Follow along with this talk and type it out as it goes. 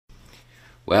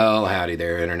Well, howdy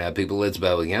there, Internet people. It's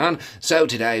Beau again. So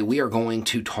today we are going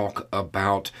to talk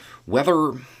about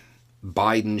whether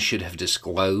Biden should have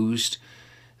disclosed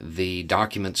the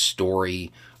document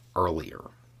story earlier.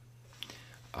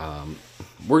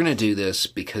 We're going to do this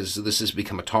because this has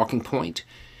become a talking point,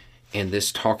 and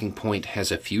this talking point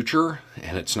has a future,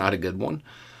 and it's not a good one.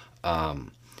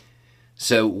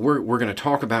 So we're going to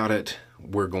talk about it.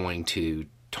 We're going to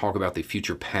talk about the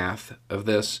future path of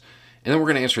this, and then we're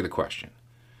going to answer the question.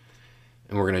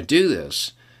 And we're going to do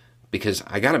this because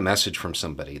I got a message from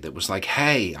somebody that was like,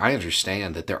 hey, I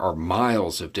understand that there are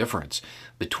miles of difference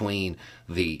between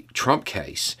the Trump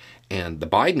case and the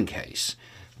Biden case,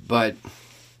 but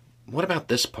what about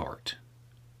this part?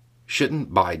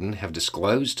 Shouldn't Biden have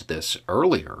disclosed this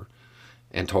earlier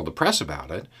and told the press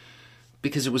about it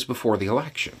because it was before the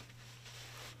election?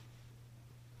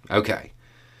 Okay,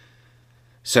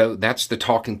 so that's the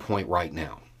talking point right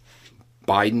now.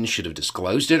 Biden should have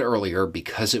disclosed it earlier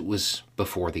because it was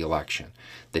before the election.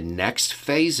 The next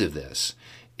phase of this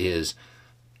is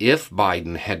if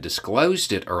Biden had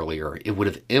disclosed it earlier, it would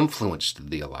have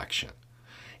influenced the election.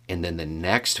 And then the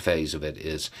next phase of it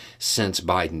is since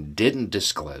Biden didn't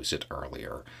disclose it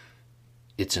earlier,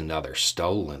 it's another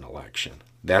stolen election.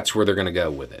 That's where they're going to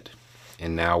go with it.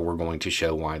 And now we're going to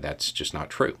show why that's just not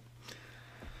true.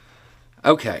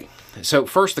 Okay, so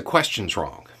first the question's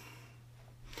wrong.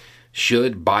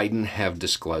 Should Biden have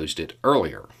disclosed it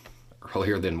earlier?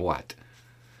 Earlier than what?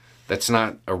 That's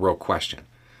not a real question.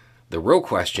 The real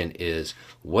question is,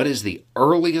 what is the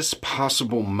earliest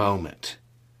possible moment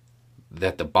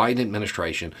that the Biden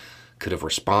administration could have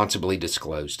responsibly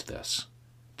disclosed this?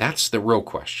 That's the real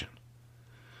question.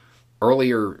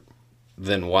 Earlier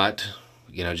than what?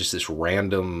 Just this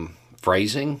random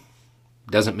phrasing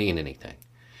doesn't mean anything.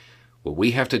 What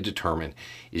we have to determine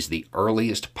is the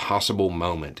earliest possible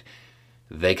moment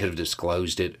they could have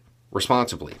disclosed it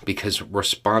responsibly, because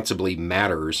responsibly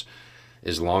matters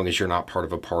as long as you're not part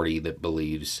of a party that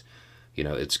believes,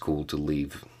 it's cool to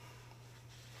leave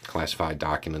classified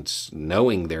documents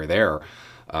knowing they're there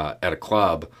at a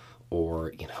club,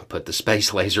 or, put the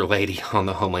space laser lady on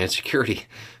the Homeland Security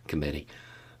Committee.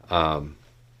 The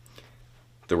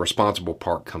responsible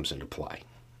part comes into play.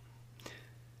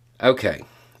 Okay,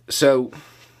 so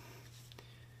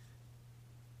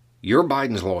you're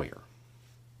Biden's lawyer.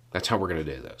 That's how we're going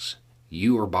to do this.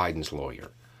 You are Biden's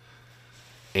lawyer.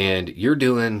 And you're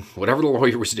doing whatever the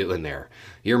lawyer was doing there.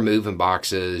 You're moving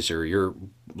boxes or you're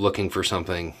looking for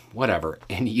something, whatever.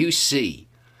 And you see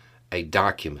a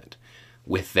document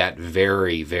with that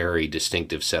very, very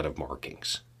distinctive set of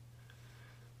markings.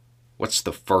 What's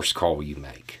the first call you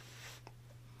make?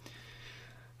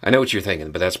 I know what you're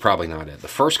thinking, but that's probably not it. The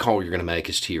first call you're going to make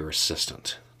is to your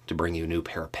assistant to bring you a new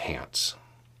pair of pants,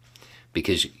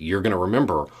 because you're going to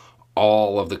remember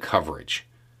all of the coverage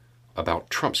about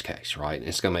Trump's case, right? And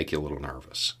it's going to make you a little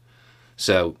nervous.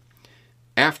 So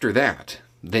after that,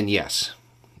 then yes,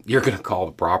 you're going to call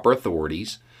the proper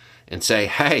authorities and say,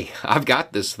 hey, I've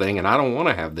got this thing and I don't want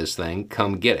to have this thing.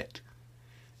 Come get it.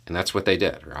 And that's what they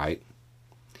did, right?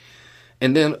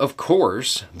 And then, of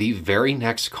course, the very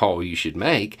next call you should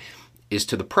make is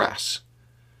to the press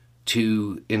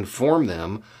to inform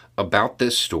them about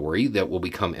this story that will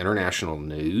become international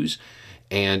news,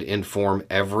 and inform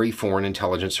every foreign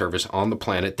intelligence service on the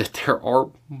planet that there are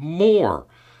more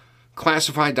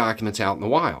classified documents out in the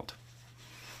wild.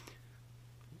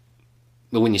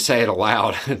 But when you say it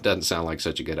aloud, it doesn't sound like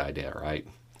such a good idea, right?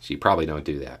 So you probably don't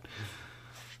do that.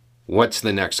 What's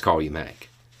the next call you make?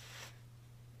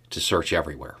 To search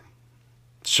everywhere.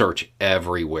 Search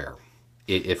everywhere.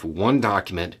 If one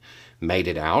document made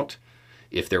it out,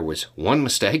 if there was one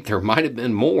mistake, there might have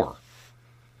been more.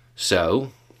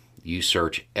 So you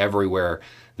search everywhere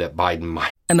that Biden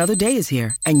might. Another day is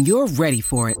here, and you're ready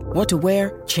for it. What to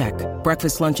wear? Check.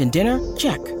 Breakfast, lunch, and dinner?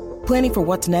 Check. Planning for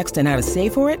what's next and how to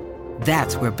save for it?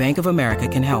 That's where Bank of America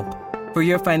can help. For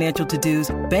your financial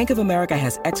to-dos, Bank of America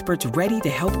has experts ready to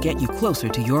help get you closer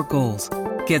to your goals.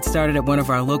 Get started at one of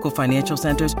our local financial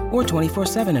centers or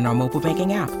 24/7 in our mobile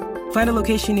banking app. Find a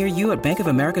location near you at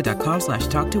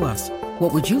bankofamerica.com/talktous.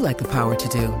 What would you like the power to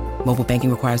do? Mobile banking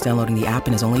requires downloading the app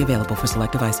and is only available for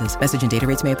select devices. Message and data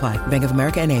rates may apply. Bank of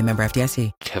America N.A., member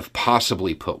FDIC. Have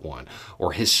possibly put one,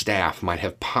 or his staff might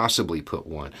have possibly put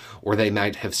one, or they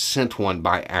might have sent one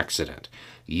by accident.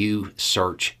 You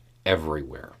search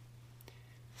everywhere,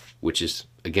 which is,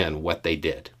 again, what they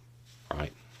did,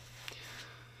 right?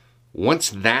 Once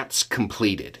that's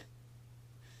completed,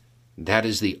 that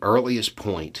is the earliest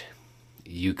point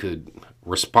you could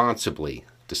responsibly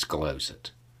disclose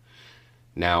it.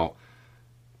 Now,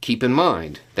 keep in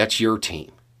mind, that's your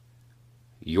team.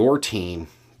 Your team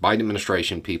Biden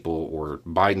administration people or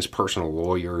Biden's personal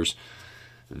lawyers,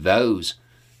 those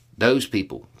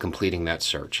people completing that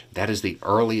search, that is the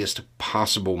earliest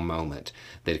possible moment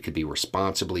that it could be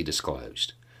responsibly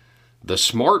disclosed. The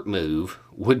smart move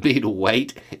would be to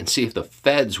wait and see if the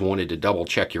feds wanted to double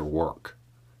check your work.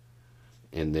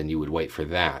 And then you would wait for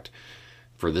that,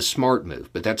 for the smart move.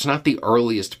 But that's not the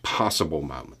earliest possible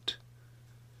moment.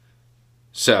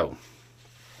 So,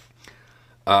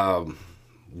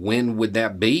 when would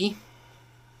that be?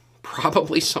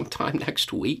 Probably sometime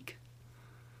next week.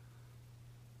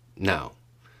 No.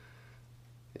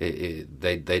 They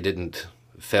didn't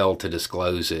fail to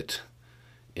disclose it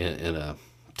in a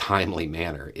timely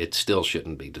manner. It still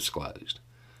shouldn't be disclosed.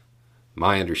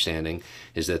 My understanding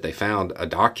is that they found a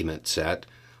document set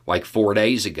like 4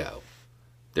 days ago.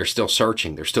 They're still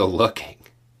searching. They're still looking,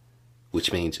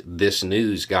 which means this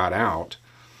news got out,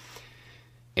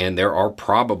 and there are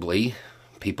probably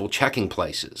people checking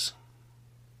places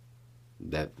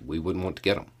that we wouldn't want to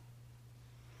get them.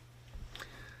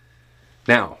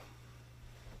 Now,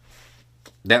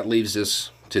 that leaves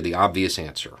us to the obvious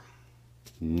answer.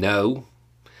 No,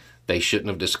 they shouldn't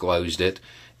have disclosed it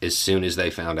as soon as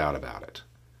they found out about it.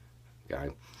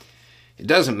 Okay? It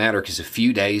doesn't matter because a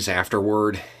few days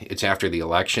afterward, it's after the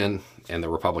election, and the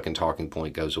Republican talking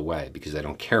point goes away because they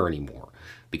don't care anymore,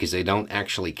 because they don't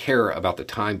actually care about the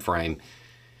time frame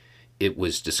it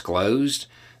was disclosed.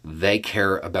 They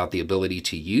care about the ability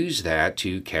to use that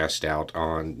to cast doubt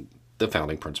on the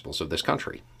founding principles of this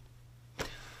country.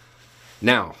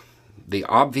 Now, the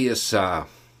obvious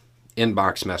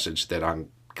inbox message that I'm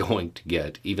going to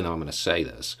get, even though I'm going to say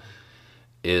this,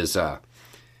 is that,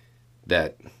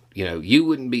 you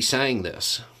wouldn't be saying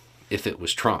this if it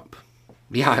was Trump.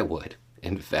 Yeah, I would.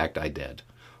 In fact, I did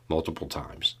multiple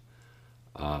times.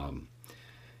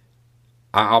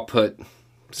 I'll put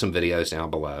some videos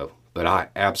down below, but I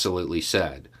absolutely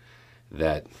said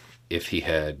that if he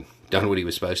had done what he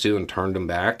was supposed to and turned him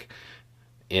back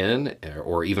in,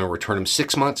 or even returned him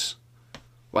 6 months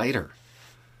later,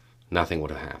 nothing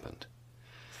would have happened.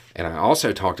 And I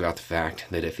also talked about the fact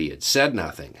that if he had said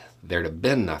nothing, there'd have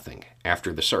been nothing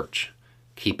after the search.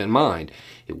 Keep in mind,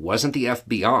 it wasn't the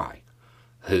FBI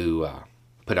who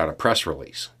put out a press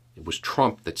release. It was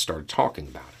Trump that started talking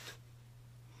about it.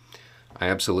 I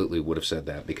absolutely would have said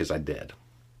that because I did.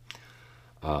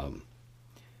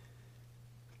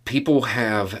 People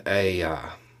have an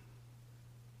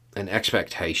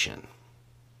expectation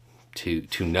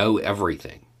to know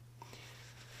everything.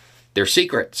 They're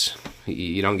secrets.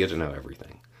 You don't get to know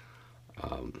everything.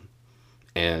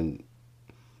 And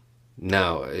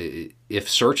no, if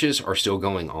searches are still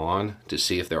going on to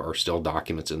see if there are still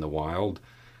documents in the wild,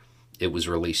 it was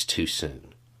released too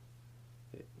soon.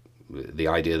 The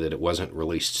idea that it wasn't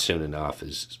released soon enough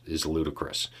is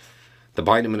ludicrous. The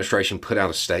Biden administration put out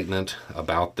a statement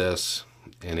about this,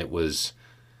 and it was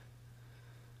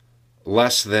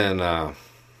less than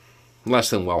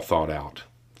well thought out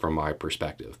from my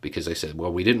perspective, because they said,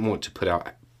 well, we didn't want to put out,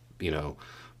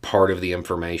 part of the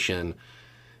information,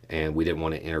 and we didn't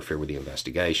want to interfere with the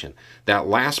investigation. That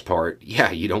last part, yeah,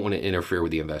 you don't want to interfere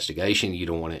with the investigation. You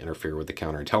don't want to interfere with the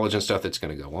counterintelligence stuff that's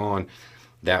going to go on.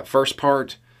 That first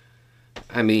part,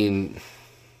 it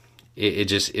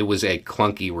was a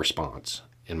clunky response,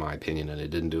 in my opinion, and it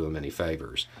didn't do them any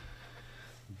favors.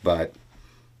 But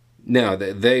no,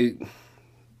 they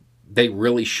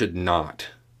really should not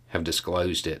have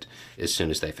disclosed it as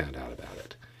soon as they found out about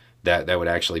it. That would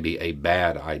actually be a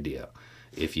bad idea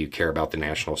if you care about the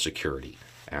national security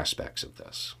aspects of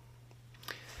this.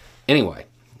 Anyway,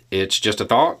 it's just a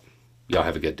thought. Y'all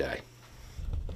have a good day.